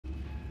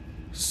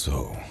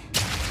So,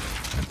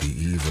 at the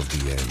eve of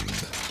the end,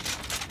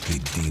 the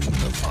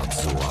demon of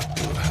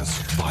Atsuatu has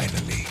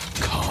finally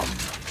come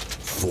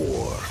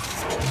for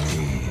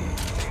me.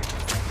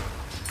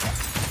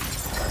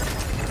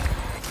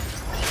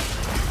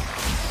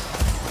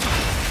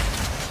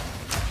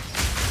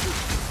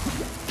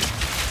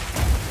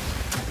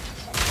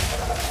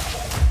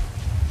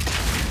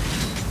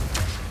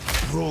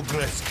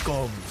 Progress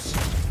comes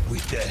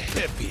with a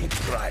heavy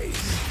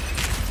price.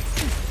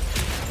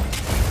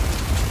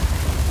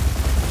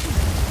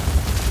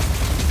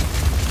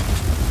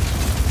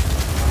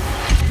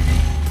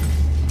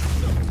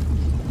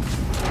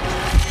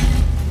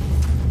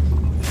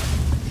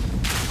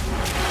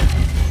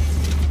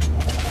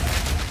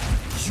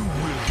 You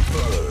will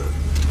burn.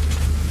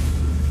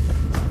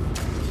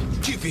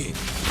 Give in.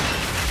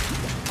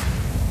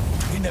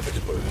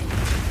 Inevitable.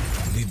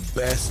 The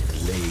best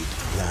laid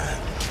plan.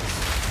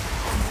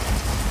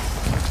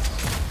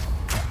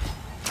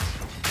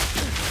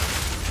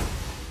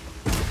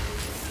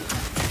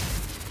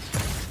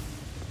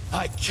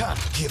 I can't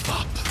give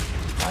up.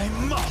 I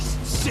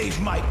must save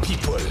my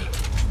people.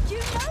 You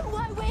know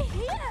why we're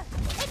here!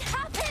 It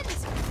happened!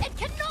 It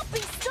cannot be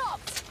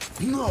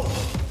stopped! No,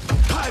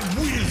 I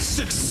will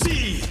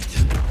succeed.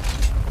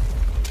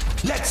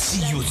 Let's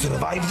see you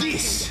survive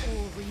this.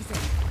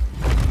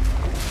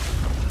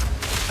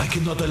 I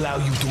cannot allow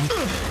you to...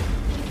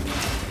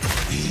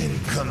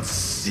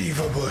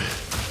 Inconceivable.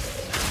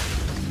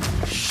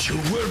 You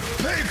will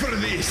pay for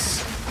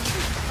this.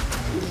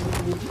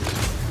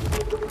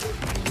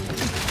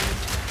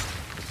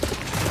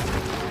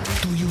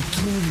 Do you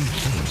truly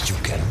think you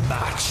can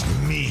match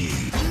me?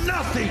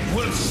 Nothing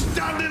will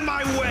stand in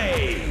my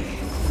way!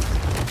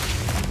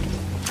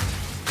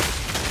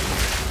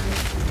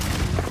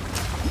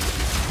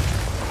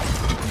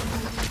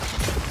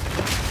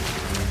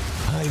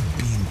 I've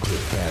been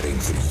preparing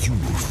for you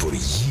for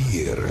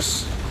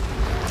years.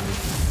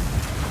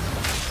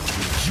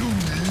 You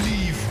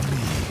leave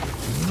me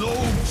no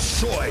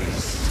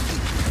choice.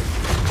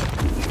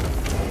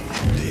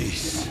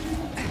 This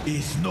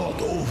is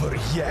not over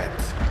yet.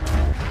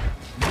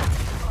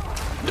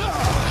 No!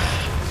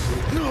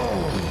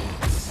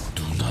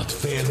 Do not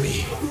fail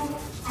me.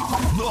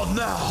 Not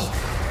now!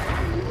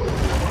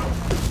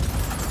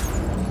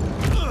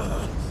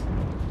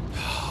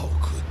 How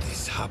could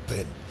this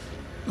happen?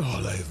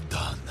 All I've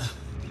done.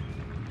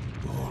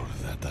 All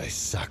that I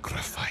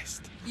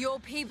sacrificed. Your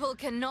people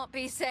cannot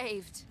be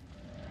saved.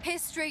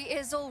 History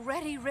is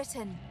already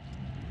written.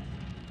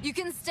 You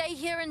can stay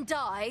here and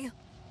die,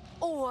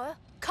 or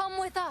come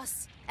with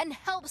us and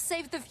help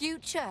save the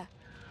future.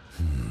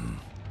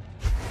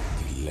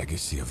 The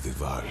legacy of the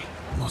Val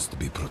must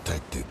be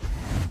protected.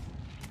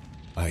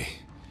 I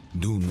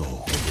do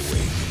know the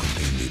way to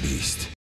contain the beast.